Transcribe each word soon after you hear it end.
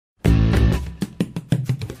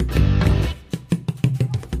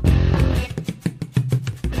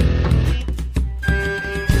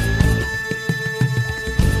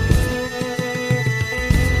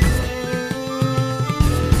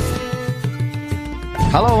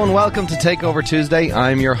Hello and welcome to Takeover Tuesday.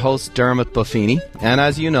 I'm your host, Dermot Buffini. And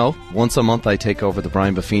as you know, once a month I take over the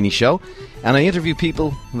Brian Buffini Show and I interview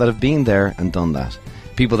people that have been there and done that.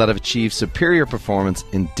 People that have achieved superior performance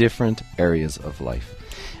in different areas of life.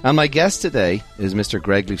 And my guest today is Mr.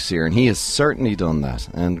 Greg Lucier, and he has certainly done that.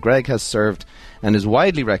 And Greg has served and is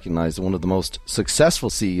widely recognized as one of the most successful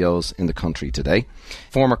CEOs in the country today.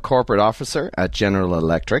 Former corporate officer at General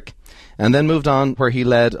Electric, and then moved on where he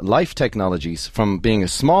led Life Technologies from being a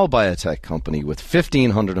small biotech company with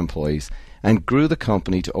 1,500 employees and grew the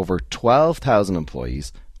company to over 12,000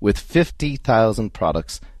 employees with 50,000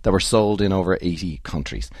 products that were sold in over 80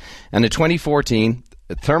 countries. And in 2014,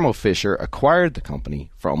 Thermo Fisher acquired the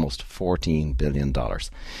company for almost $14 billion.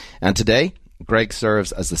 And today, Greg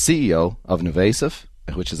serves as the CEO of Nuvasive,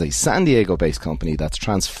 which is a San Diego-based company that's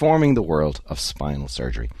transforming the world of spinal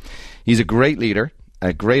surgery. He's a great leader,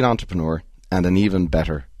 a great entrepreneur, and an even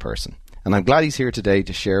better person. And I'm glad he's here today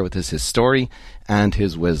to share with us his story and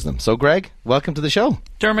his wisdom. So, Greg, welcome to the show.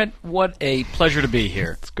 Dermot, what a pleasure to be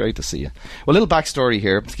here. It's great to see you. Well, a little backstory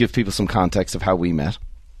here to give people some context of how we met.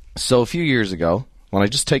 So, a few years ago, when I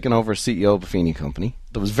just taken over as CEO of Buffini Company,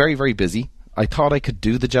 that was very, very busy. I thought I could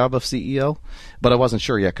do the job of CEO, but I wasn't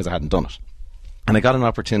sure yet because I hadn't done it. And I got an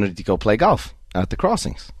opportunity to go play golf at the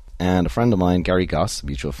Crossings. And a friend of mine, Gary Goss, a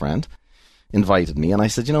mutual friend, invited me, and I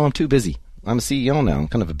said, I'm too busy. I'm a CEO now. I'm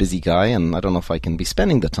kind of a busy guy, and I don't know if I can be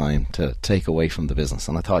spending the time to take away from the business.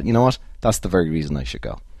 And I thought, you know what? That's the very reason I should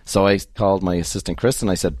go. So I called my assistant, Chris,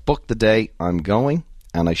 and I said, book the day, I'm going.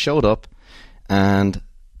 And I showed up, and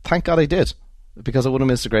thank God I did, because I would have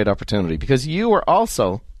missed a great opportunity. Because you were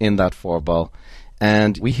also in that four ball,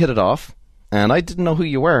 and we hit it off, and I didn't know who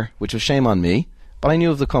you were, which was shame on me, but I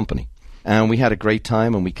knew of the company. And we had a great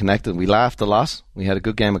time, and we connected, and we laughed a lot. We had a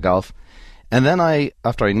good game of golf. And then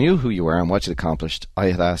after I knew who you were and what you'd accomplished, I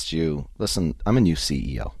had asked you, listen, I'm a new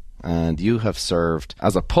CEO, and you have served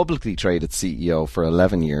as a publicly traded CEO for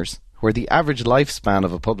 11 years, where the average lifespan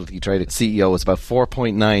of a publicly traded CEO is about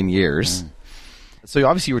 4.9 years. So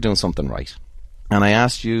obviously you were doing something right. And I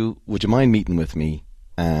asked you, would you mind meeting with me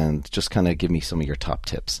and just kind of give me some of your top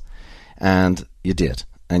tips? And you did.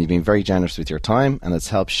 And you've been very generous with your time, and it's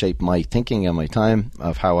helped shape my thinking and my time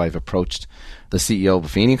of how I've approached the CEO of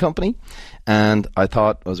Buffini Company. And I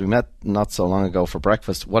thought, as we met not so long ago for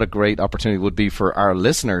breakfast, what a great opportunity it would be for our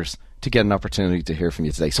listeners to get an opportunity to hear from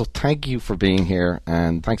you today. So thank you for being here,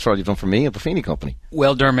 and thanks for all you've done for me at Buffini Company.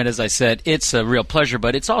 Well, Dermot, as I said, it's a real pleasure,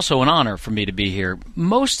 but it's also an honor for me to be here.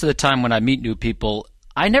 Most of the time when I meet new people,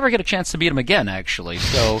 I never get a chance to meet them again, actually.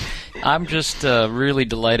 So I'm just really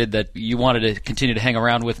delighted that you wanted to continue to hang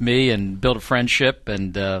around with me and build a friendship.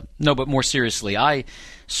 And no, but more seriously, I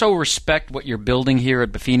so respect what you're building here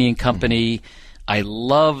at Buffini & Company. I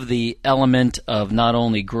love the element of not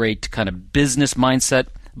only great kind of business mindset,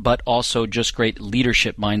 but also just great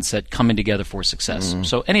leadership mindset coming together for success.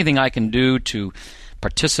 So anything I can do to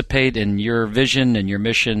participate in your vision and your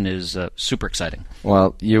mission is super exciting.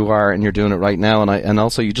 Well, you are, and you're doing it right now. And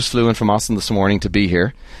also, you just flew in from Austin this morning to be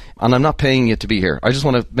here. And I'm not paying you to be here. I just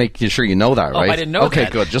want to make sure you know that, right? Oh, I didn't know that.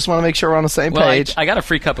 Okay, good. Just want to make sure we're on the same page. I got a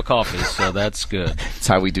free cup of coffee, so that's good. That's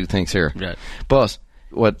how we do things here. Right. But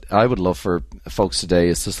what I would love for folks today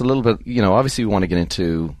is just a little bit, obviously we want to get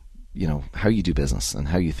into, how you do business and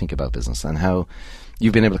how you think about business and how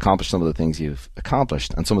you've been able to accomplish some of the things you've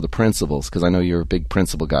accomplished and some of the principles, because I know you're a big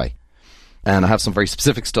principle guy. And I have some very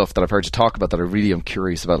specific stuff that I've heard you talk about that I really am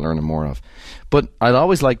curious about learning more of. But I'd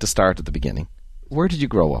always like to start at the beginning. Where did you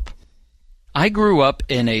grow up? I grew up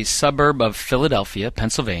in a suburb of Philadelphia,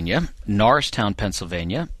 Pennsylvania, Norristown,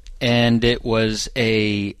 Pennsylvania, and it was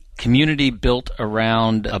a community built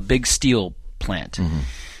around a big steel plant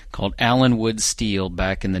called Allen Wood Steel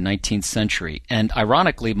back in the 19th century. And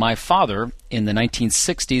ironically, my father in the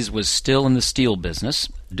 1960s was still in the steel business,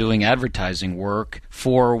 doing advertising work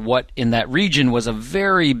for what in that region was a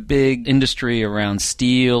very big industry around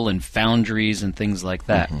steel and foundries and things like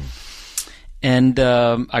that. And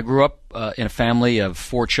I grew up in a family of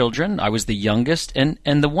 4 children. I was the youngest and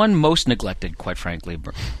the one most neglected, quite frankly.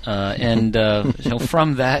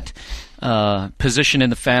 From that position in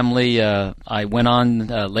the family, I went on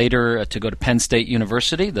later to go to Penn State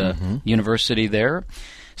University, the university there,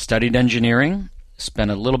 studied engineering,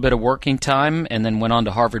 spent a little bit of working time, and then went on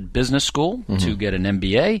to Harvard Business School to get an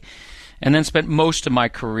MBA. And then spent most of my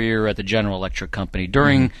career at the General Electric company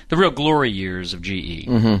during the real glory years of GE.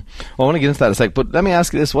 Well, I want to get into that in a sec, but let me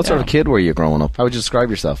ask you this. What sort of kid were you growing up? How would you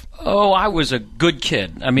describe yourself? Oh, I was a good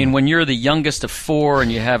kid. I mean, when you're the youngest of 4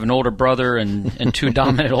 and you have an older brother and 2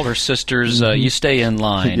 dominant older sisters, you stay in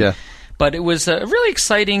line. But it was a really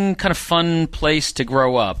exciting, kind of fun place to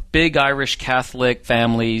grow up. Big Irish Catholic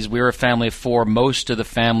families. We were a family of 4. Most of the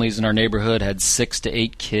families in our neighborhood had 6 to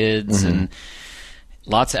 8 kids, and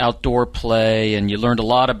lots of outdoor play, and you learned a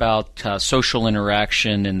lot about social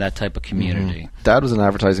interaction in that type of community. Dad was in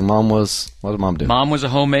advertising. Mom was, what did Mom do? Mom was a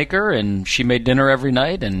homemaker, and she made dinner every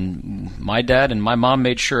night, and my dad and my mom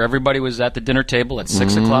made sure everybody was at the dinner table at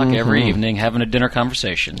 6 o'clock every evening having a dinner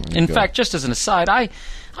conversation. In fact, just as an aside, I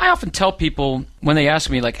often tell people when they ask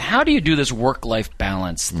me, like, how do you do this work-life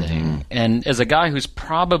balance thing? And as a guy who's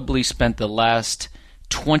probably spent the last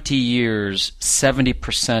 20 years,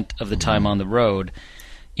 70% of the time on the road,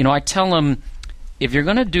 I tell them, if you're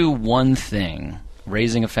going to do one thing,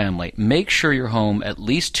 raising a family, make sure you're home at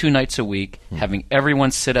least 2 nights a week, having everyone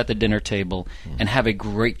sit at the dinner table and have a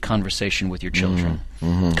great conversation with your children.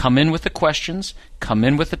 Come in with the questions, come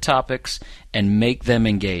in with the topics, and make them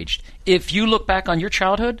engaged. If you look back on your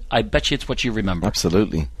childhood, I bet you it's what you remember.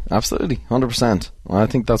 Absolutely. 100%. Well, I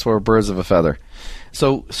think that's where we're birds of a feather.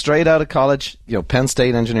 So straight out of college, Penn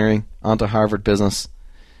State engineering, onto Harvard business,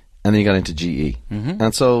 and then you got into GE.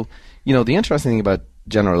 And so, the interesting thing about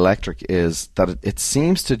General Electric is that it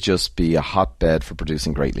seems to just be a hotbed for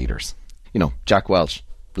producing great leaders. Jack Welch,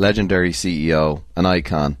 legendary CEO, an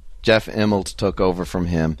icon. Jeff Immelt took over from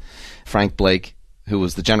him. Frank Blake, who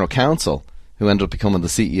was the general counsel, who ended up becoming the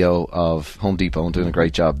CEO of Home Depot and doing a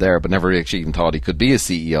great job there, but never actually even thought he could be a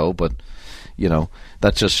CEO. But,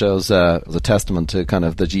 that just shows as a testament to kind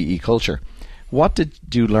of the GE culture. What did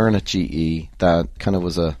you learn at GE that kind of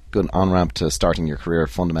was a good on-ramp to starting your career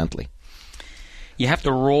fundamentally? You have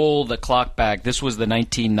to roll the clock back. This was the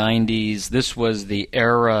 1990s. This was the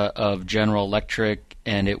era of General Electric,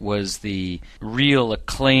 and it was the real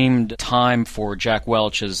acclaimed time for Jack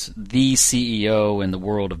Welch as the CEO in the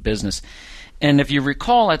world of business. And if you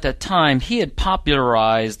recall, at that time, he had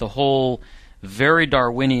popularized the whole very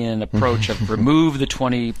Darwinian approach of remove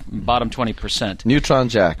the bottom 20%. Neutron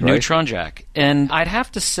Jack, right? Neutron Jack. And I'd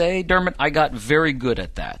have to say, Dermot, I got very good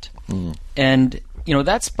at that. And,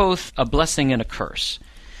 that's both a blessing and a curse.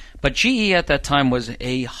 But GE at that time was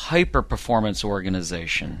a hyper-performance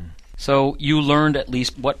organization. So you learned at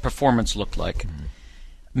least what performance looked like.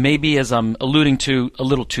 Maybe, as I'm alluding to, a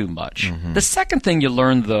little too much. The second thing you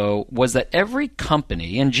learned, though, was that every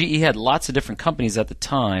company, and GE had lots of different companies at the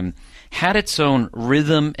time, had its own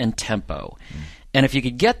rhythm and tempo. And if you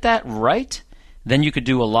could get that right, then you could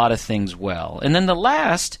do a lot of things well. And then the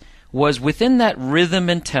last was within that rhythm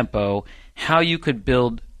and tempo, how you could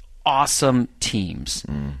build awesome teams.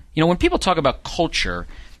 When people talk about culture,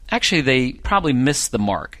 actually they probably miss the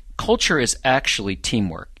mark. Culture is actually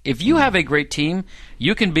teamwork. If you have a great team,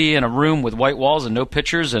 you can be in a room with white walls and no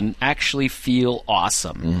pictures and actually feel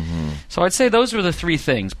awesome. So I'd say those are the 3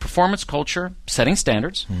 things: performance culture, setting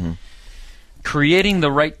standards, creating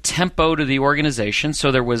the right tempo to the organization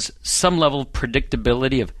so there was some level of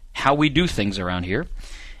predictability of how we do things around here,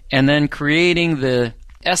 and then creating the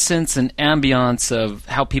essence and ambiance of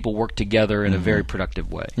how people work together in a very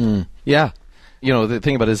productive way. Yeah. The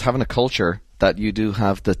thing about it is having a culture that you do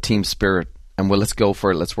have the team spirit and, well, let's go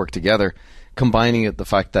for it, let's work together, combining it the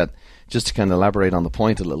fact that, just to kind of elaborate on the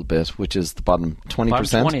point a little bit, which is the bottom 20%.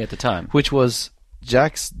 Bottom 20 at the time. Which was,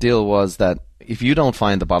 Jack's deal was that if you don't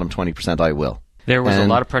find the bottom 20%, I will. There was a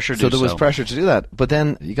lot of pressure to do so. So there was pressure to do that. But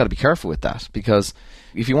then you got to be careful with that, because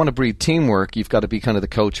if you want to breed teamwork, you've got to be kind of the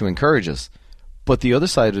coach who encourages. But the other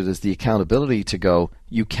side of it is the accountability to go,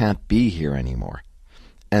 you can't be here anymore.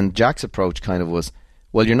 And Jack's approach kind of was,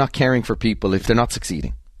 well, you're not caring for people if they're not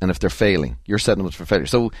succeeding. And if they're failing, you're setting them up for failure.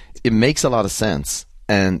 So it makes a lot of sense.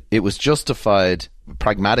 And it was justified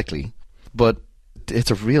pragmatically. But it's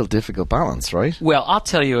a real difficult balance, right? Well, I'll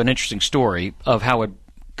tell you an interesting story of how it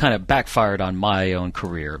kind of backfired on my own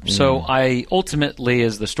career. So I ultimately,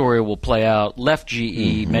 as the story will play out, left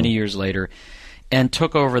GE many years later and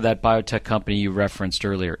took over that biotech company you referenced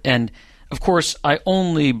earlier. And, of course, I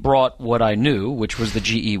only brought what I knew, which was the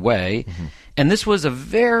GE way. And this was a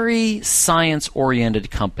very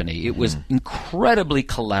science-oriented company. It was incredibly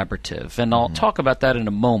collaborative, and I'll talk about that in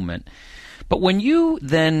a moment. But when you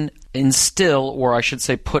then instill, or I should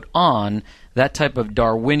say put on, that type of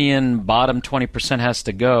Darwinian bottom 20% has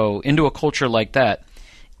to go into a culture like that,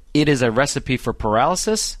 it is a recipe for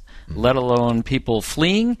paralysis, let alone people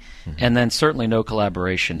fleeing, and then certainly no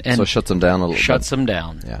collaboration. And so it shuts them down a little bit. Shuts them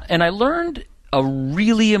down. Yeah. And I learned a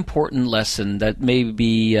really important lesson that may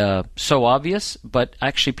be so obvious, but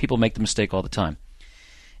actually people make the mistake all the time.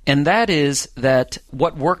 And that is that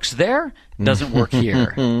what works there doesn't work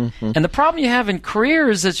here. And the problem you have in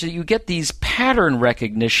careers is that you get these pattern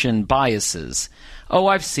recognition biases. Oh,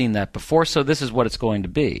 I've seen that before, so this is what it's going to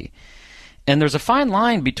be. And there's a fine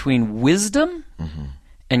line between wisdom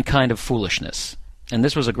and kind of foolishness. And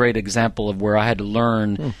this was a great example of where I had to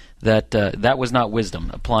learn that that was not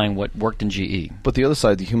wisdom, applying what worked in GE. But the other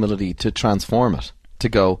side, the humility to transform it, to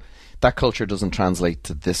go, that culture doesn't translate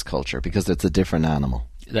to this culture because it's a different animal.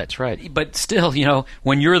 That's right. But still,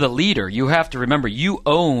 when you're the leader, you have to remember you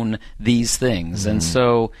own these things. And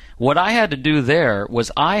so what I had to do there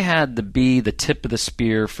was I had to be the tip of the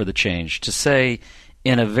spear for the change, to say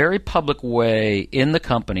in a very public way in the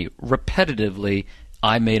company, repetitively,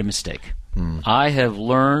 I made a mistake. I have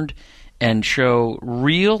learned and show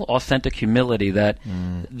real, authentic humility that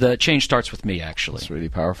the change starts with me, actually. It's really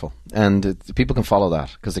powerful. And people can follow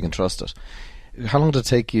that because they can trust it. How long did it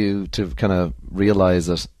take you to kind of realize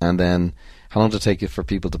it, and then how long did it take you for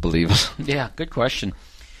people to believe it? Yeah, good question.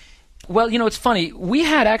 Well, it's funny. We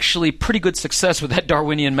had actually pretty good success with that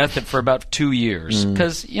Darwinian method for about 2 years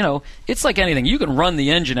because, it's like anything. You can run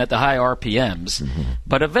the engine at the high RPMs,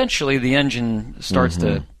 but eventually the engine starts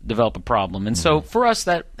to develop a problem. And so for us,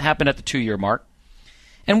 that happened at the 2-year mark.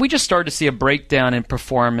 And we just started to see a breakdown in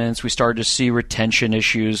performance. We started to see retention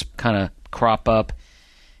issues kind of crop up.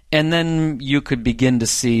 And then you could begin to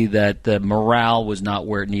see that the morale was not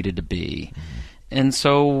where it needed to be. And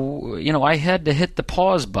so, I had to hit the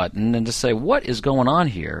pause button and to say, what is going on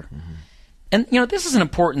here? And, this is an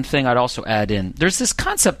important thing I'd also add in. There's this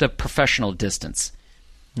concept of professional distance.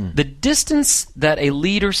 The distance that a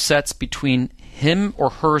leader sets between him or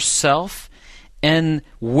herself and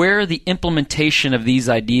where the implementation of these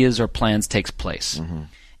ideas or plans takes place. And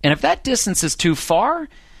if that distance is too far,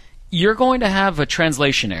 you're going to have a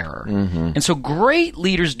translation error. And so great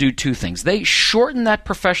leaders do two things. They shorten that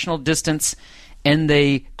professional distance, and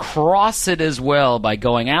they cross it as well by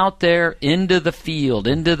going out there into the field,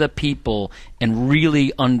 into the people, and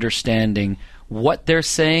really understanding what they're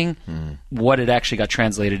saying, what it actually got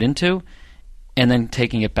translated into, and then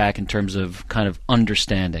taking it back in terms of kind of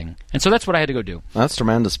understanding. And so that's what I had to go do. That's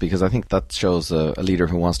tremendous, because I think that shows a leader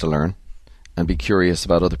who wants to learn and be curious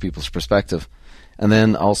about other people's perspective. And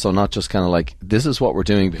then also not just kind of like, this is what we're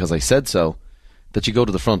doing because I said so, that you go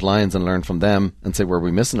to the front lines and learn from them and say, where are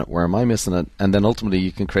we missing it? Where am I missing it? And then ultimately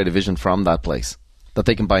you can create a vision from that place that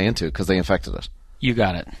they can buy into because they infected it. You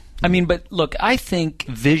got it. I mean, but look, I think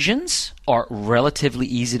visions are relatively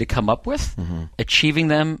easy to come up with. Achieving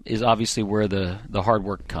them is obviously where the hard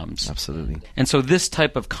work comes. Absolutely. And so this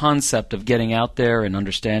type of concept of getting out there and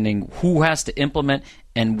understanding who has to implement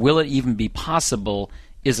and will it even be possible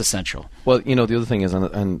is essential. Well, the other thing is,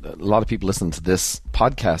 and a lot of people listening to this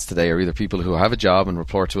podcast today are either people who have a job and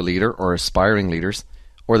report to a leader, or aspiring leaders,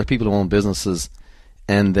 or they're people who own businesses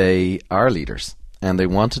and they are leaders and they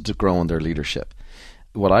wanted to grow in their leadership.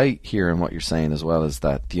 What I hear in what you're saying as well is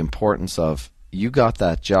that the importance of, you got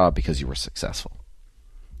that job because you were successful,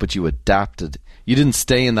 but you adapted. You didn't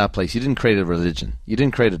stay in that place. You didn't create a religion. You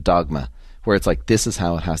didn't create a dogma where it's like, this is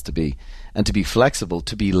how it has to be. And to be flexible,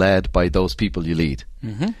 to be led by those people you lead.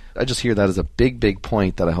 I just hear that as a big, big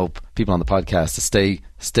point that I hope people on the podcast to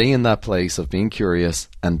stay in that place of being curious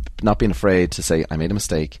and not being afraid to say, I made a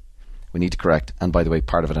mistake, we need to correct, and by the way,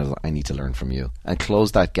 part of it is I need to learn from you, and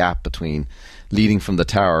close that gap between leading from the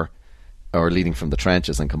tower or leading from the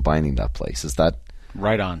trenches and combining that place. Is that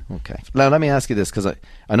right on? Okay. Now let me ask you this, because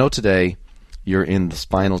I know today you're in the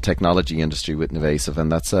spinal technology industry with NuVasive,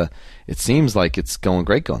 and it seems like it's going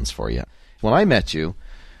great guns for you. When I met you,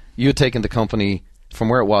 you had taken the company from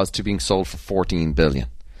where it was to being sold for $14 billion.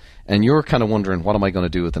 And you're kind of wondering, what am I going to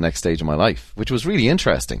do at the next stage of my life? Which was really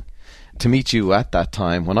interesting to meet you at that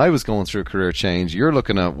time. When I was going through a career change, you're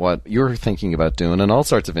looking at what you're thinking about doing and all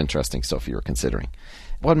sorts of interesting stuff you were considering.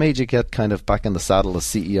 What made you get kind of back in the saddle as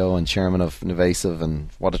CEO and chairman of NuVasive, and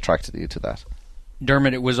what attracted you to that?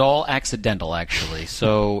 Dermot, it was all accidental, actually.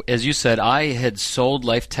 So, as you said, I had sold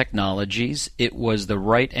Life Technologies. It was the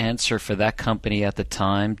right answer for that company at the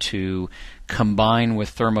time to combine with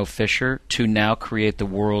Thermo Fisher to now create the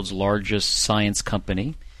world's largest science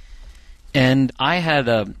company. And I had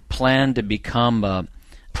a plan to become a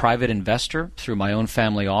private investor through my own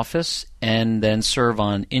family office and then serve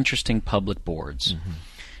on interesting public boards,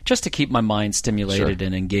 just to keep my mind stimulated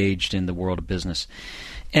and engaged in the world of business.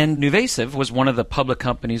 And NuVasive was one of the public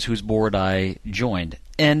companies whose board I joined.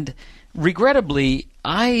 And regrettably,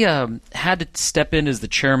 I had to step in as the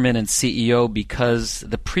chairman and CEO because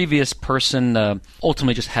the previous person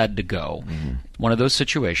ultimately just had to go. One of those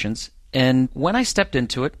situations. And when I stepped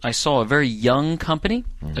into it, I saw a very young company,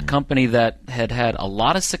 a company that had had a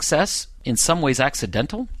lot of success, in some ways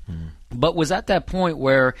accidental, but was at that point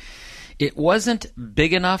where It wasn't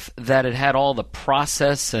big enough that it had all the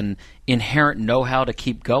process and inherent know-how to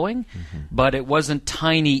keep going, but it wasn't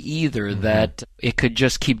tiny either that it could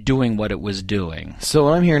just keep doing what it was doing. So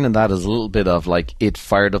what I'm hearing in that is a little bit of like it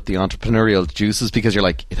fired up the entrepreneurial juices because you're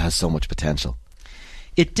like, it has so much potential.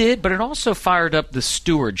 It did, but it also fired up the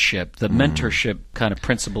stewardship, the mentorship kind of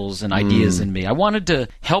principles and ideas in me. I wanted to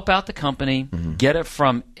help out the company, get it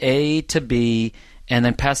from A to B, and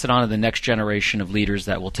then pass it on to the next generation of leaders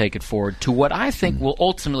that will take it forward to what I think will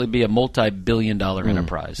ultimately be a multi-billion-dollar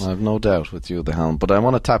enterprise. I have no doubt with you at the helm, but I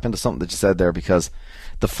want to tap into something that you said there because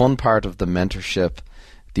the fun part of the mentorship,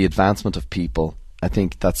 the advancement of people, I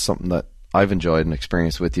think that's something that I've enjoyed and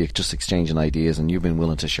experienced with you, just exchanging ideas, and you've been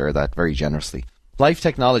willing to share that very generously. Life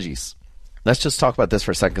Technologies. Let's just talk about this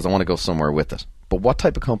for a second because I want to go somewhere with it. But what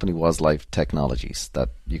type of company was Life Technologies that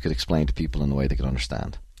you could explain to people in a way they could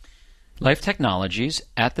understand? Life Technologies,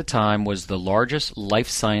 at the time, was the largest life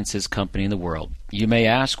sciences company in the world. You may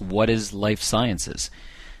ask, what is life sciences?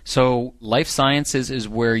 So life sciences is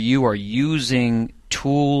where you are using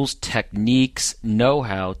tools, techniques,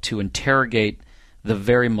 know-how to interrogate the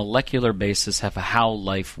very molecular basis of how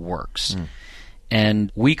life works.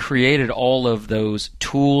 And we created all of those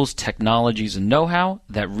tools, technologies, and know-how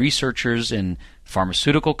that researchers in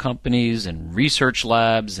pharmaceutical companies and research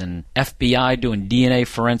labs and FBI doing DNA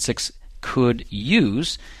forensics could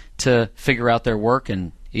use to figure out their work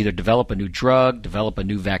and either develop a new drug, develop a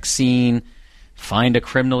new vaccine, find a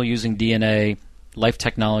criminal using DNA. Life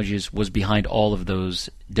Technologies was behind all of those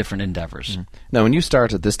different endeavors. Now, when you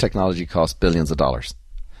started, this technology cost billions of dollars.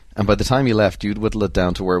 And by the time you left, you'd whittle it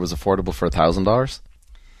down to where it was affordable for $1,000?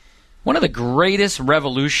 One of the greatest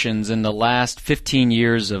revolutions in the last 15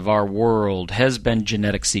 years of our world has been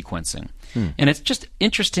genetic sequencing. And it's just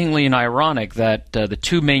interestingly and ironic that the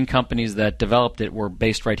two main companies that developed it were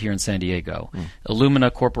based right here in San Diego,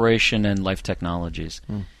 Illumina Corporation and Life Technologies.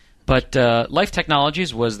 But Life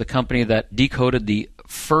Technologies was the company that decoded the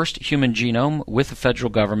first human genome with the federal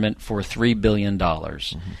government for $3 billion.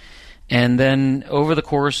 And then over the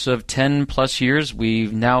course of 10 plus years, we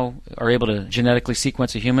now are able to genetically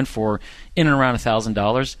sequence a human for in and around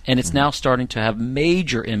 $1,000. And it's now starting to have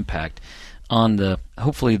major impact on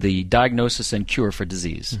hopefully the diagnosis and cure for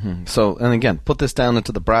disease. So, and again, put this down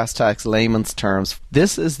into the brass tacks, layman's terms.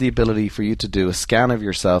 This is the ability for you to do a scan of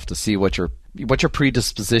yourself to see what your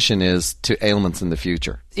predisposition is to ailments in the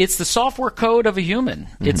future. It's the software code of a human.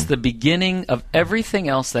 It's the beginning of everything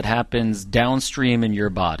else that happens downstream in your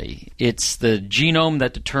body. It's the genome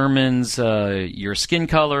that determines your skin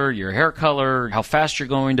color, your hair color, how fast you're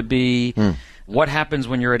going to be, what happens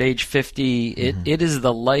when you're at age 50. It is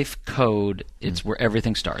the life code. It's where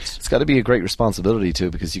everything starts. It's got to be a great responsibility, too,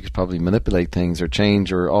 because you could probably manipulate things or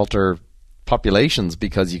change or alter populations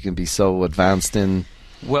because you can be so advanced in...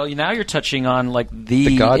 Well, now you're touching on like the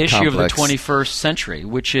issue of the 21st century,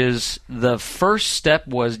 which is the first step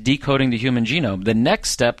was decoding the human genome. The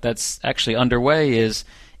next step that's actually underway is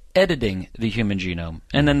editing the human genome.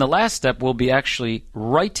 And then the last step will be actually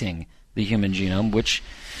writing the human genome, which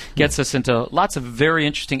gets us into lots of very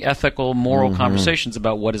interesting ethical, moral conversations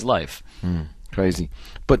about what is life. Crazy.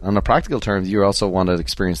 But on a practical terms, you also want to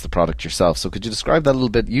experience the product yourself. So could you describe that a little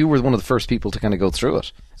bit? You were one of the first people to kind of go through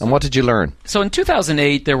it. And what did you learn? So in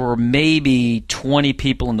 2008, there were maybe 20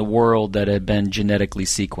 people in the world that had been genetically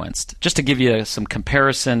sequenced. Just to give you some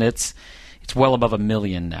comparison, it's well above 1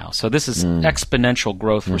 million now. So this is exponential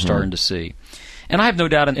growth we're starting to see. And I have no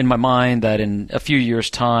doubt in my mind that in a few years'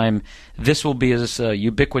 time, this will be as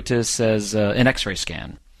ubiquitous as an X-ray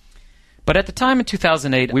scan. But at the time in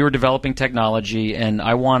 2008, we were developing technology, and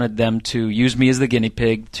I wanted them to use me as the guinea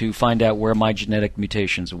pig to find out where my genetic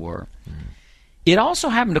mutations were. It also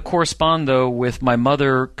happened to correspond, though, with my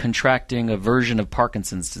mother contracting a version of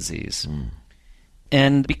Parkinson's disease.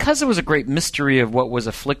 And because there was a great mystery of what was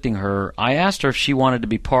afflicting her, I asked her if she wanted to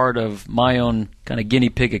be part of my own kind of guinea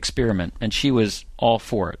pig experiment, and she was all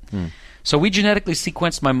for it. So we genetically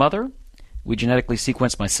sequenced my mother, we genetically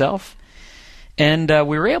sequenced myself, and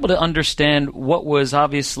we were able to understand what was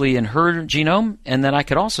obviously in her genome, and then I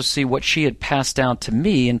could also see what she had passed down to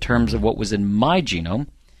me in terms of what was in my genome.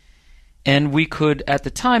 And we could, at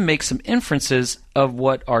the time, make some inferences of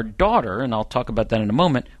what our daughter, and I'll talk about that in a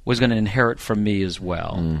moment, was going to inherit from me as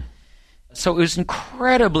well. So it was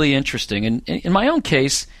incredibly interesting. And in my own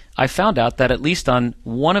case, I found out that at least on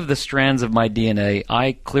one of the strands of my DNA,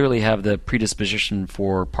 I clearly have the predisposition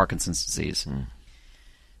for Parkinson's disease.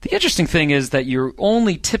 The interesting thing is that you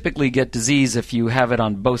only typically get disease if you have it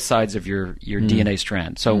on both sides of your DNA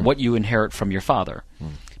strand, so what you inherit from your father.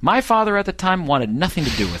 My father at the time wanted nothing to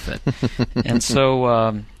do with it. And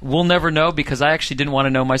so we'll never know, because I actually didn't want to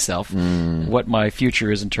know myself what my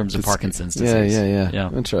future is in terms of Parkinson's disease. Yeah.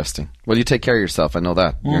 Interesting. Well, you take care of yourself. I know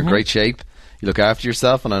that. You're in great shape. You look after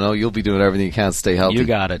yourself, and I know you'll be doing everything you can to stay healthy. You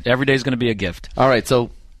got it. Every day's going to be a gift. All right,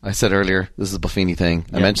 so I said earlier, this is a Buffini thing.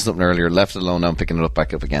 I mentioned something earlier, left it alone, now I'm picking it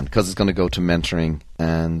back up again, because it's going to go to mentoring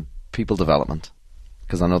and people development,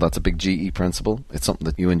 because I know that's a big GE principle. It's something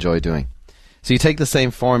that you enjoy doing. So you take the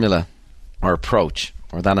same formula or approach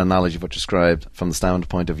or that analogy of what you described from the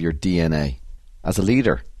standpoint of your DNA. As a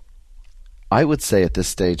leader, I would say at this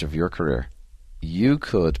stage of your career, you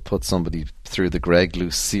could put somebody through the Greg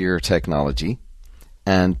Lucier technology,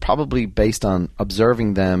 and probably based on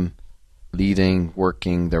observing them leading,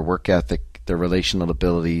 working, their work ethic, their relational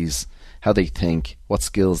abilities, how they think, what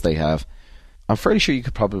skills they have, I'm fairly sure you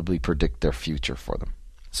could probably predict their future for them.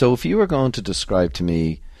 So if you were going to describe to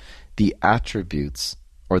me the attributes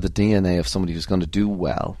or the DNA of somebody who's going to do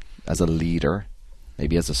well as a leader,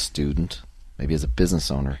 maybe as a student, maybe as a business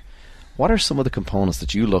owner, what are some of the components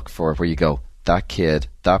that you look for where you go, that kid,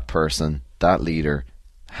 that person, that leader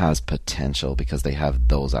has potential because they have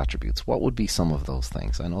those attributes? What would be some of those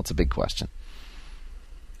things? I know it's a big question.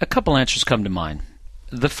 A couple answers come to mind.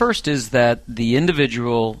 The first is that the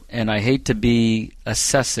individual, and I hate to be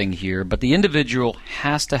assessing here, but the individual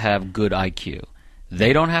has to have good IQ.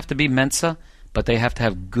 They don't have to be Mensa, but they have to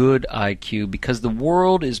have good IQ, because the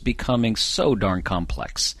world is becoming so darn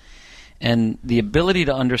complex. And the ability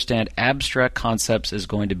to understand abstract concepts is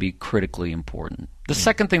going to be critically important. The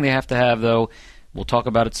second thing they have to have, though, we'll talk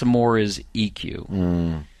about it some more, is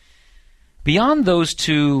EQ. Beyond those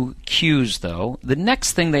two cues, though, the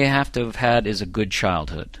next thing they have to have had is a good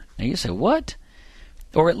childhood. Now you say, what?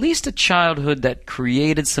 Or at least a childhood that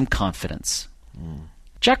created some confidence.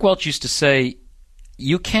 Jack Welch used to say,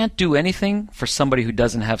 you can't do anything for somebody who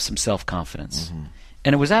doesn't have some self-confidence.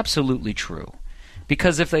 And it was absolutely true.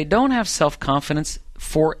 Because if they don't have self-confidence,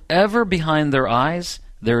 forever behind their eyes,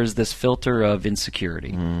 there is this filter of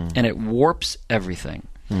insecurity. And it warps everything.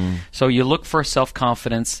 So you look for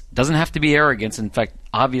self-confidence. Doesn't have to be arrogance. In fact,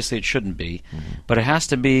 obviously it shouldn't be. But it has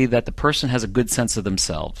to be that the person has a good sense of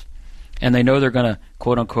themselves. And they know they're going to,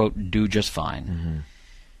 quote-unquote, do just fine.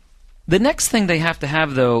 The next thing they have to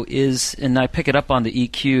have, though, is, and I pick it up on the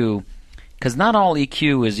EQ, because not all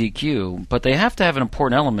EQ is EQ, but they have to have an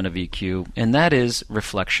important element of EQ, and that is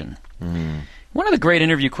reflection. One of the great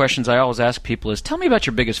interview questions I always ask people is, tell me about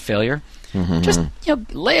your biggest failure. Just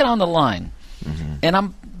lay it on the line. And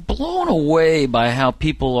I'm blown away by how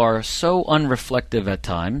people are so unreflective at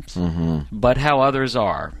times, but how others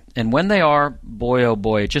are. And when they are, boy, oh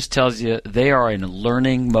boy, it just tells you they are in a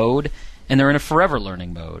learning mode, and they're in a forever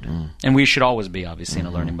learning mode. And we should always be, obviously, in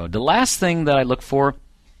a learning mode. The last thing that I look for,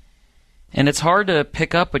 and it's hard to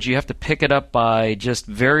pick up, but you have to pick it up by just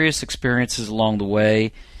various experiences along the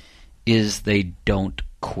way, is they don't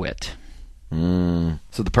quit.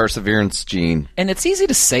 So the perseverance gene. And it's easy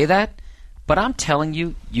to say that, but I'm telling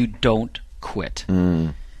you, you don't quit.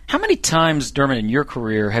 How many times, Dermot, in your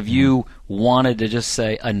career have you wanted to just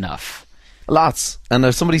say enough? Lots. And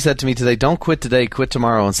if somebody said to me today, don't quit today, quit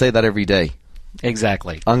tomorrow, and say that every day.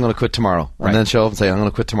 Exactly. I'm going to quit tomorrow. And then show up and say, I'm going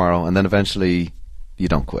to quit tomorrow. And then eventually you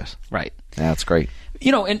don't quit. Right. Yeah, that's great.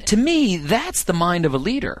 You know, and to me, that's the mind of a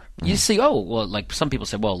leader. You see, like some people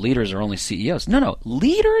say, well, leaders are only CEOs. No.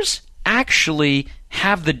 Leaders actually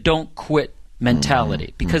have the don't quit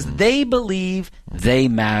mentality because they believe they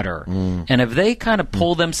matter. And if they kind of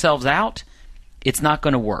pull themselves out, it's not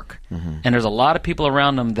going to work. And there's a lot of people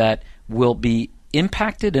around them that will be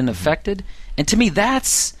impacted and affected. And to me,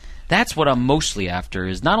 that's what I'm mostly after,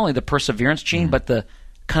 is not only the perseverance gene, but the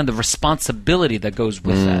kind of responsibility that goes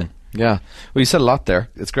with that. Yeah. Well, you said a lot there.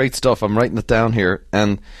 It's great stuff. I'm writing it down here.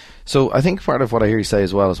 And so I think part of what I hear you say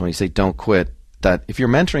as well is when you say don't quit, that if you're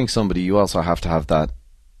mentoring somebody, you also have to have that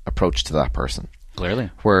approach to that person. Clearly.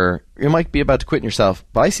 Where you might be about to quit yourself,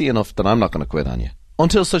 but I see enough that I'm not going to quit on you.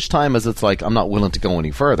 Until such time as it's like, I'm not willing to go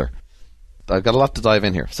any further. I've got a lot to dive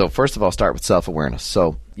in here. So first of all, start with self-awareness.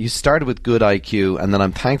 So you started with good IQ, and then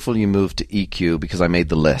I'm thankful you moved to EQ because I made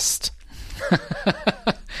the list.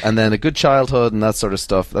 And then a good childhood and that sort of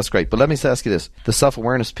stuff. That's great. But let me ask you this. The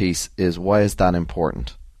self-awareness piece is, why is that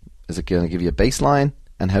important? Is it going to give you a baseline?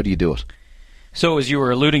 And how do you do it? So as you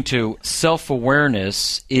were alluding to,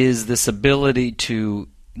 self-awareness is this ability to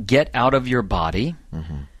get out of your body,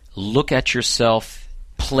 look at yourself,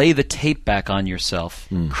 play the tape back on yourself,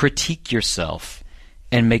 critique yourself,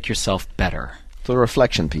 and make yourself better. So the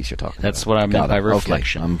reflection piece you're talking about. That's what I meant by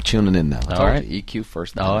reflection. Okay. I'm tuning in now. All right. EQ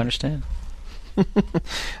first. Oh, I understand.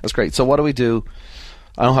 That's great. So what do we do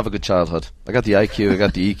I don't have a good childhood. I got the IQ, I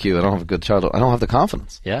got the EQ, I don't have a good childhood. I don't have the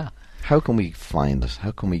confidence. Yeah. How can we find it?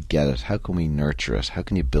 How can we get it? How can we nurture it? How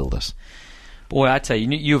can you build it? Boy, I tell you,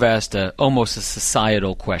 you've asked almost a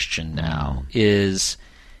societal question now. Is,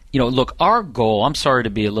 look, our goal, I'm sorry to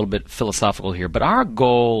be a little bit philosophical here, but our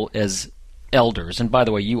goal as elders, and by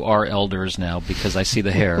the way, you are elders now because I see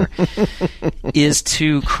the hair, is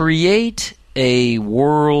to create a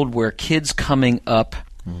world where kids coming up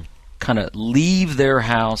kind of leave their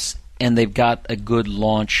house and they've got a good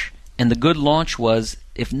launch. And the good launch was,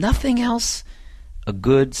 if nothing else, a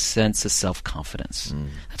good sense of self-confidence.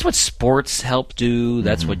 That's what sports help do.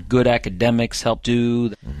 That's what good academics help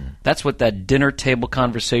do. That's what that dinner table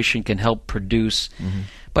conversation can help produce.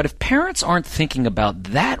 But if parents aren't thinking about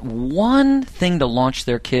that one thing to launch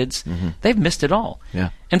their kids, they've missed it all. Yeah.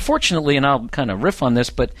 And fortunately, and I'll kind of riff on this,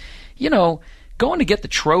 but, going to get the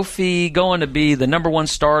trophy, going to be the number one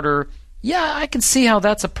starter, yeah, I can see how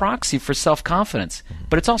that's a proxy for self-confidence,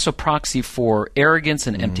 but it's also proxy for arrogance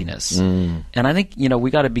and emptiness. And I think, we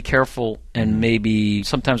got to be careful, and maybe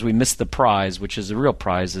sometimes we miss the prize, which is the real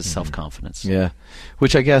prize is self-confidence. Yeah,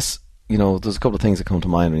 which I guess, there's a couple of things that come to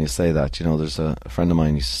mind when you say that. There's a friend of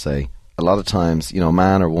mine used to say, a lot of times, a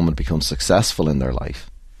man or woman becomes successful in their life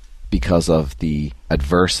because of the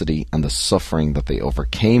adversity and the suffering that they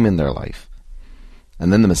overcame in their life.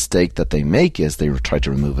 And then the mistake that they make is they try to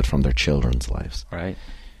remove it from their children's lives. Right.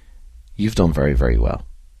 You've done very, very well.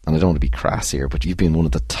 And I don't want to be crass here, but you've been one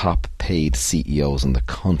of the top paid CEOs in the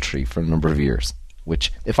country for a number of years,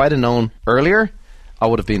 which if I'd have known earlier, I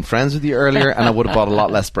would have been friends with you earlier and I would have bought a lot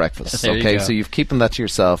less breakfast. Okay, so you've keeping that to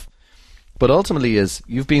yourself. But ultimately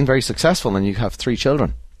you've been very successful and you have 3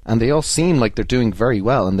 children. And they all seem like they're doing very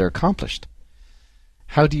well and they're accomplished.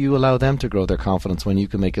 How do you allow them to grow their confidence when you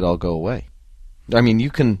can make it all go away? I mean, you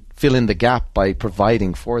can fill in the gap by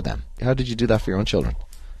providing for them. How did you do that for your own children?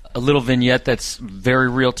 A little vignette that's very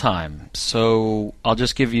real time. So I'll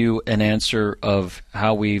just give you an answer of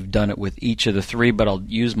how we've done it with each of the 3, but I'll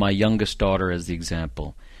use my youngest daughter as the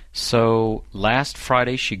example. So last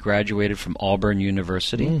Friday, she graduated from Auburn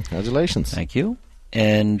University. Congratulations. Thank you.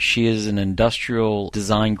 And she is an industrial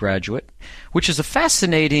design graduate, which is a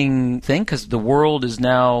fascinating thing because the world is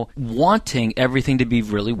now wanting everything to be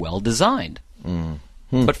really well designed.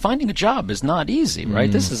 But finding a job is not easy,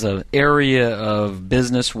 right? This is an area of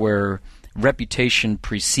business where reputation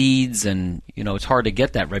precedes, and it's hard to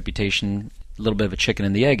get that reputation. A little bit of a chicken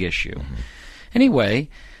and the egg issue. Anyway,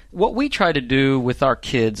 what we try to do with our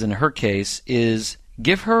kids in her case is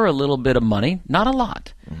give her a little bit of money, not a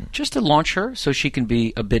lot, just to launch her so she can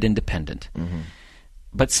be a bit independent.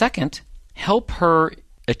 But second, help her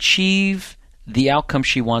achieve the outcome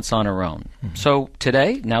she wants on her own. So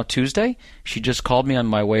today, now Tuesday, she just called me on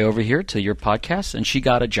my way over here to your podcast, and she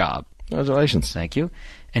got a job. Congratulations. Thank you.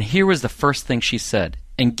 And here was the first thing she said.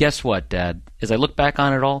 And guess what, Dad? As I look back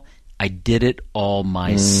on it all, I did it all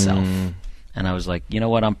myself. And I was like, you know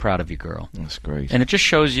what? I'm proud of you, girl. That's great. And it just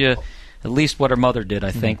shows you at least what her mother did,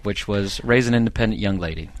 I think, which was raise an independent young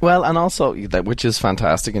lady. Well, and also, which is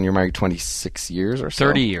fantastic, and you're married 26 years or so?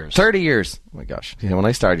 30 years. 30 years. Oh, my gosh. Yeah, when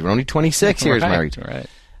I started, you were only 26 years married. Right.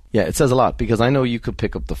 Yeah, it says a lot, because I know you could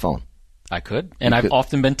pick up the phone. I could, and I've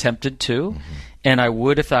often been tempted to, and I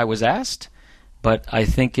would if I was asked, but I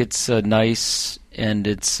think it's nice and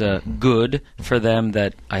it's good for them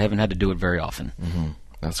that I haven't had to do it very often.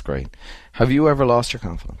 That's great. Have you ever lost your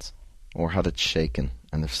confidence, or had it shaken?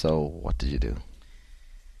 And if so, what did you do?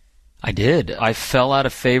 I did. I fell out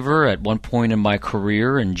of favor at one point in my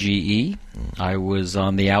career in GE. I was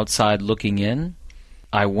on the outside looking in.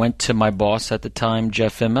 I went to my boss at the time,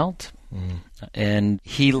 Jeff Immelt, and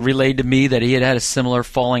he relayed to me that he had had a similar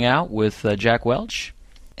falling out with Jack Welch.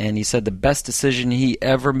 And he said the best decision he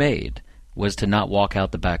ever made was to not walk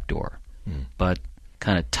out the back door, but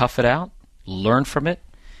kind of tough it out, learn from it,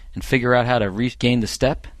 and figure out how to regain the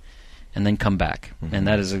step, and then come back. And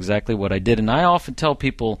that is exactly what I did. And I often tell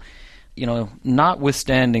people,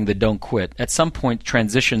 notwithstanding the don't quit, at some point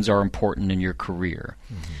transitions are important in your career.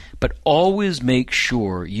 But always make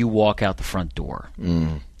sure you walk out the front door.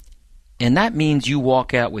 And that means you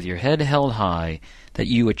walk out with your head held high, that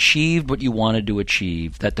you achieved what you wanted to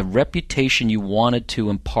achieve, that the reputation you wanted to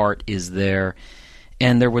impart is there,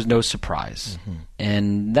 and there was no surprise.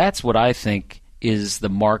 And that's what I think is the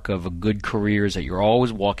mark of a good career, is that you're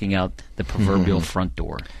always walking out the proverbial front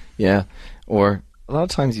door. Yeah. Or a lot of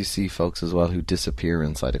times you see folks as well who disappear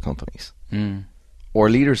inside of companies. Or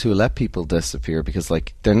leaders who let people disappear because,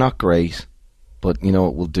 they're not great, but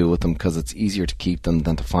what we'll do with them because it's easier to keep them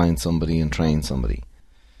than to find somebody and train somebody.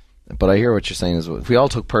 But I hear what you're saying is, if we all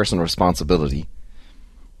took personal responsibility,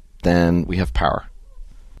 then we have power.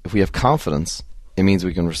 if we have confidence, it means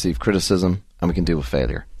we can receive criticism and we can deal with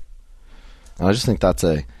failure. And I just think that's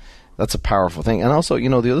a powerful thing. And also,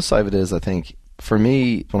 the other side of it is, I think, for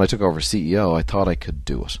me, when I took over CEO, I thought I could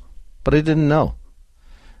do it. But I didn't know.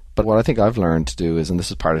 But what I think I've learned to do is, and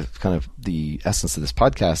this is part of kind of the essence of this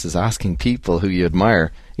podcast, is asking people who you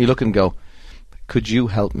admire, you look and go, could you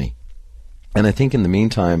help me? And I think in the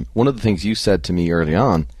meantime, one of the things you said to me early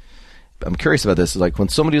on, I'm curious about this, is like when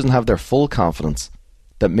somebody doesn't have their full confidence,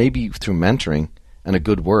 that maybe through mentoring and a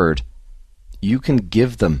good word, you can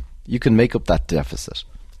make up that deficit.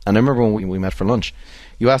 And I remember when we met for lunch,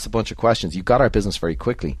 you asked a bunch of questions. You got our business very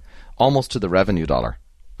quickly, almost to the revenue dollar,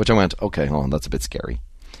 which I went, okay, hold on, that's a bit scary.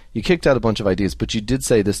 You kicked out a bunch of ideas, but you did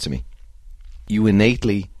say this to me. You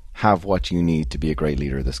innately have what you need to be a great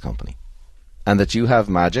leader of this company. And that you have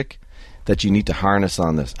magic that you need to harness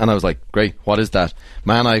on this. And I was like, great, what is that?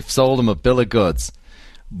 Man, I've sold him a bill of goods.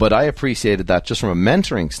 But I appreciated that just from a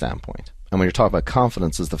mentoring standpoint. And when you're talking about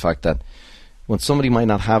confidence, is the fact that when somebody might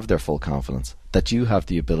not have their full confidence, that you have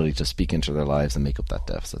the ability to speak into their lives and make up that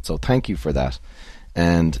deficit. So thank you for that.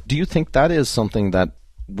 And do you think that is something that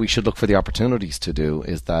we should look for the opportunities to do?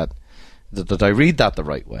 Is that I read that the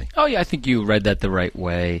right way? Oh, yeah, I think you read that the right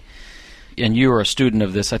way. And you are a student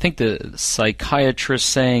of this. I think the psychiatrist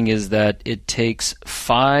saying is that it takes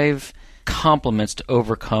 5 compliments to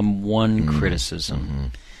overcome one criticism. Mm-hmm.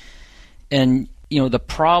 And, the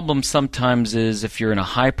problem sometimes is if you're in a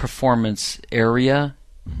high-performance area,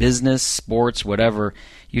 business, sports, whatever,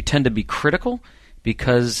 you tend to be critical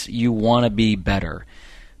because you want to be better.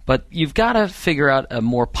 But you've got to figure out a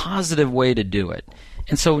more positive way to do it.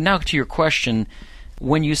 And so now to your question,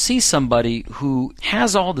 when you see somebody who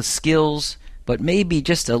has all the skills but maybe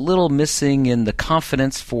just a little missing in the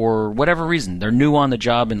confidence for whatever reason, they're new on the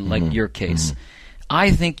job in like your case,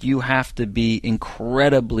 I think you have to be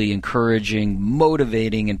incredibly encouraging,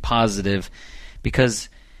 motivating, and positive because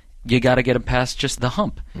you got to get them past just the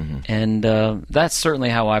hump. And that's certainly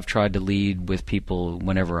how I've tried to lead with people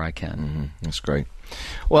whenever I can. That's great.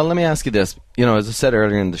 Well, let me ask you this. As I said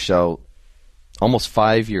earlier in the show, almost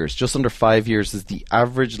 5 years, just under 5 years is the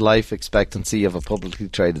average life expectancy of a publicly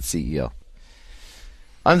traded CEO.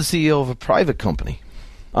 I'm the CEO of a private company.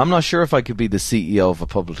 I'm not sure if I could be the CEO of a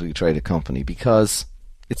publicly traded company because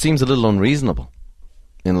it seems a little unreasonable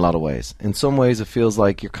in a lot of ways. In some ways, it feels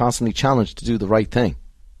like you're constantly challenged to do the right thing.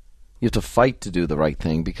 You have to fight to do the right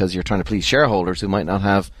thing because you're trying to please shareholders who might not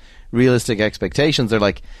have realistic expectations. They're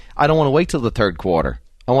like, I don't want to wait till the third quarter.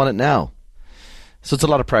 I want it now. So it's a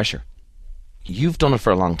lot of pressure. You've done it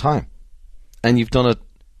for a long time. And you've done it,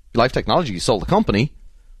 Life Technology, you sold the company.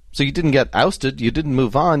 So you didn't get ousted. You didn't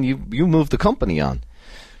move on. You moved the company on.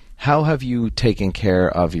 How have you taken care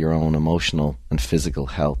of your own emotional and physical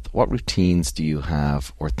health? What routines do you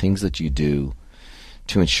have or things that you do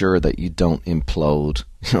to ensure that you don't implode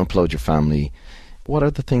your family? What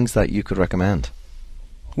are the things that you could recommend?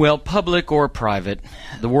 Well, public or private,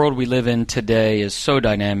 the world we live in today is so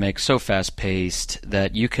dynamic, so fast-paced,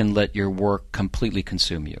 that you can let your work completely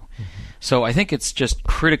consume you. So I think it's just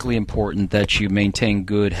critically important that you maintain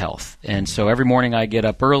good health. And so every morning I get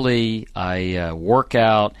up early, I work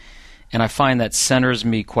out, and I find that centers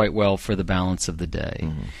me quite well for the balance of the day.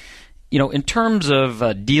 In terms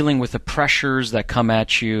of dealing with the pressures that come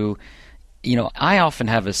at you, I often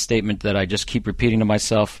have a statement that I just keep repeating to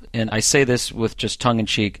myself, and I say this with just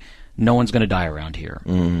tongue-in-cheek, no one's going to die around here.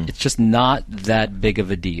 It's just not that big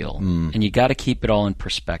of a deal, and you got to keep it all in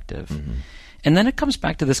perspective. And then it comes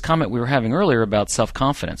back to this comment we were having earlier about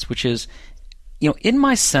self-confidence, which is, in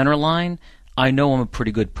my center line, I know I'm a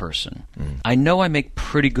pretty good person. I know I make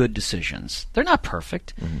pretty good decisions. They're not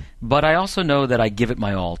perfect, but I also know that I give it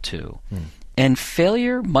my all too. And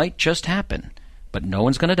failure might just happen. But no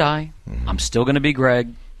one's going to die. I'm still going to be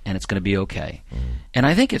Greg, and it's going to be okay. And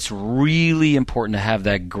I think it's really important to have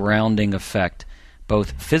that grounding effect,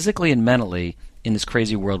 both physically and mentally, in this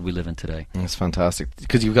crazy world we live in today. That's fantastic,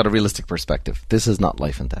 because you've got a realistic perspective. This is not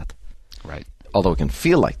life and death. Right. Although it can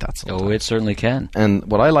feel like that sometimes. Oh, it certainly can. And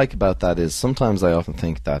what I like about that is sometimes I often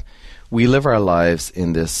think that we live our lives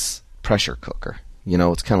in this pressure cooker.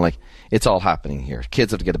 It's kind of like, it's all happening here.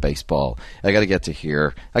 Kids have to get a baseball. I got to get to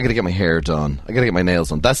here. I got to get my hair done. I got to get my nails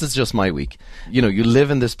done. This is just my week. You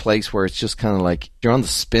live in this place where it's just kind of like you're on the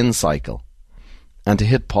spin cycle. And to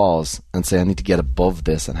hit pause and say, I need to get above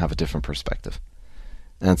this and have a different perspective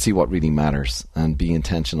and see what really matters and be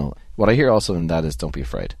intentional. What I hear also in that is don't be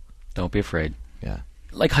afraid. Don't be afraid. Yeah.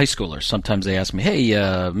 Like high schoolers, sometimes they ask me, hey,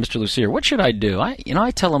 Mr. Lucier, what should I do?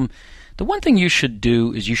 I tell them, the one thing you should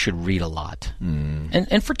do is you should read a lot.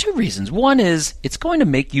 And for two reasons. One is it's going to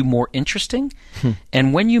make you more interesting.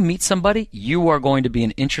 And when you meet somebody, you are going to be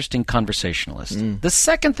an interesting conversationalist. The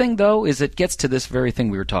second thing, though, is it gets to this very thing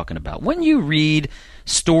we were talking about. When you read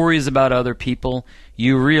stories about other people,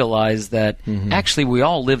 you realize that actually we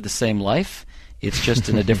all live the same life. It's just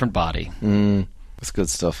in a different body. That's good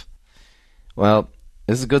stuff. Well,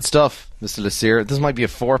 this is good stuff, Mr. Lasere. This might be a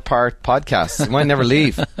 4-part podcast. It might never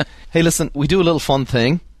leave. Hey, listen, we do a little fun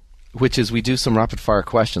thing, which is we do some rapid-fire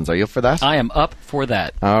questions. Are you up for that? I am up for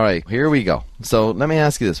that. All right, here we go. So let me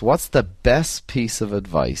ask you this. What's the best piece of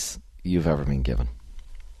advice you've ever been given?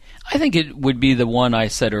 I think it would be the one I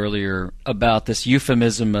said earlier about this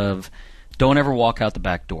euphemism of don't ever walk out the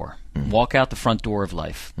back door. Walk out the front door of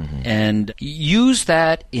life. And use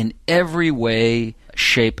that in every way,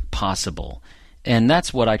 shape possible. And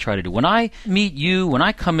that's what I try to do. When I meet you, when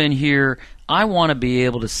I come in here, I want to be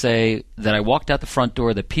able to say that I walked out the front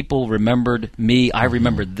door, that people remembered me, I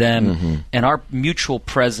remembered them, and our mutual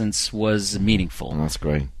presence was meaningful. That's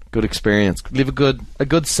great. Good experience. Leave a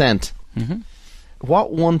good scent.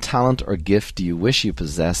 What one talent or gift do you wish you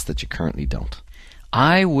possessed that you currently don't?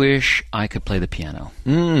 I wish I could play the piano.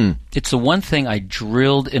 It's the one thing I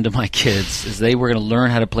drilled into my kids is they were going to learn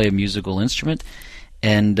how to play a musical instrument.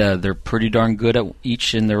 And they're pretty darn good at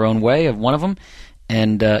each in their own way, of one of them.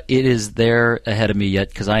 And it is there ahead of me yet,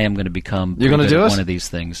 because I am going to become You're gonna do it? one of these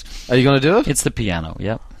things. Are you going to do it? It's the piano,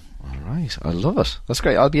 yep. All right. I love it. That's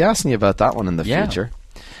great. I'll be asking you about that one in the future.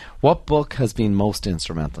 What book has been most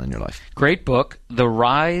instrumental in your life? Great book, The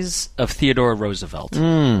Rise of Theodore Roosevelt.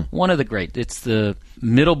 One of the great. It's the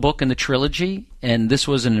middle book in the trilogy, and this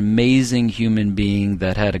was an amazing human being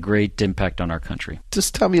that had a great impact on our country.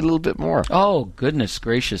 Just tell me a little bit more. Oh, goodness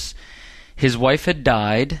gracious. His wife had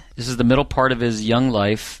died. This is the middle part of his young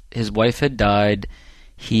life. His wife had died.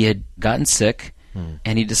 He had gotten sick,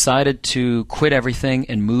 and he decided to quit everything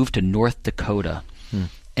and move to North Dakota.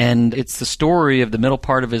 And it's the story of the middle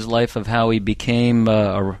part of his life of how he became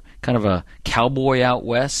a kind of a cowboy out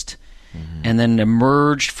west and then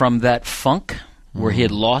emerged from that funk where he had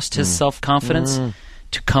lost his self-confidence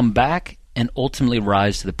to come back and ultimately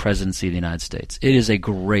rise to the presidency of the United States. It is a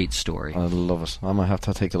great story. I love it. I might have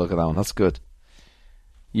to take a look at that one. That's good.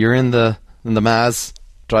 You're in the Maz,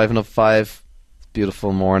 driving up 5,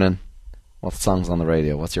 beautiful morning. What song's on the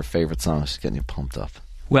radio? What's your favorite song? It's getting you pumped up.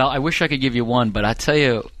 Well, I wish I could give you one, but I tell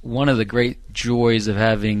you, one of the great joys of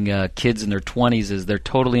having kids in their 20s is they're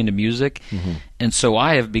totally into music. And so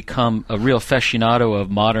I have become a real aficionado of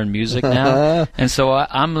modern music now. And so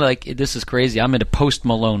I'm like, this is crazy. I'm into Post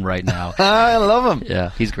Malone right now. I love him.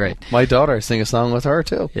 Yeah, he's great. My daughter sing a song with her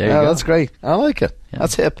too. Yeah, that's great. I like it. Yeah.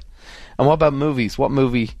 That's hip. And what about movies? What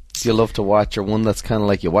movie do you love to watch, or one that's kind of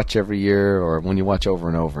like you watch every year, or one you watch over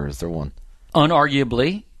and over? Is there one?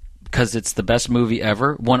 Unarguably, because it's the best movie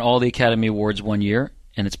ever, won all the Academy Awards one year,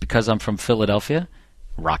 and it's because I'm from Philadelphia,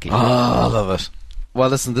 Rocky. Oh, I love it. Well,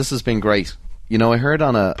 listen, this has been great. You know, I heard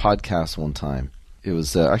on a podcast one time, it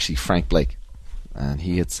was actually Frank Blake, and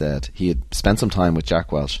he had said he had spent some time with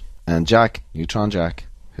Jack Welch. And Jack, Neutron Jack,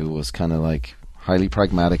 who was kind of like highly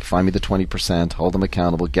pragmatic, find me the 20%, hold them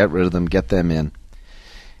accountable, get rid of them, get them in.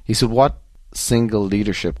 He said, what single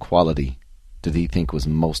leadership quality did he think was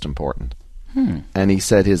most important? And he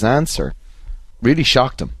said his answer really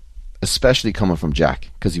shocked him, especially coming from Jack,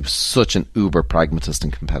 because he was such an uber pragmatist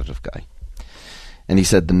and competitive guy. And he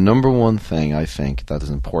said the number one thing I think that is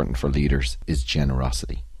important for leaders is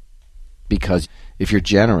generosity. Because if you're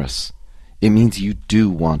generous, it means you do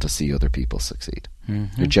want to see other people succeed.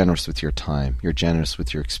 You're generous with your time, you're generous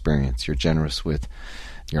with your experience, you're generous with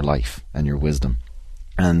your life and your wisdom.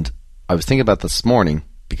 And I was thinking about this morning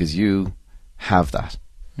because you have that.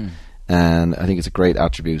 And I think it's a great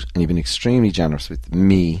attribute, and you've been extremely generous with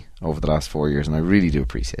me over the last 4 years, and I really do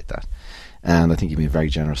appreciate that. And I think you've been very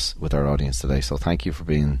generous with our audience today, so thank you for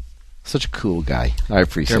being such a cool guy. I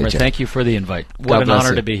appreciate Dermot, you. thank you for the invite. God What an bless honor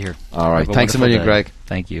you. to be here. All right, Have a thanks a wonderful million, day. Greg.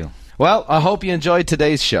 Thank you. Well, I hope you enjoyed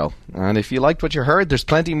today's show. And if you liked what you heard, there's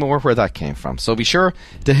plenty more where that came from. So be sure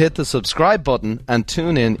to hit the subscribe button and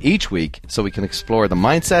tune in each week so we can explore the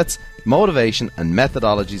mindsets, motivation, and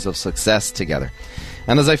methodologies of success together.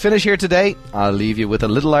 And as I finish here today, I'll leave you with a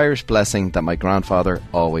little Irish blessing that my grandfather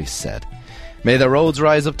always said. May the roads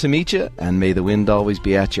rise up to meet you, and may the wind always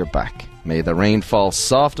be at your back. May the rain fall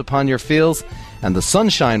soft upon your fields, and the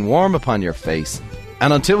sunshine warm upon your face.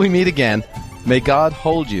 And until we meet again, may God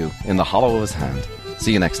hold you in the hollow of his hand.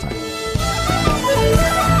 See you next time.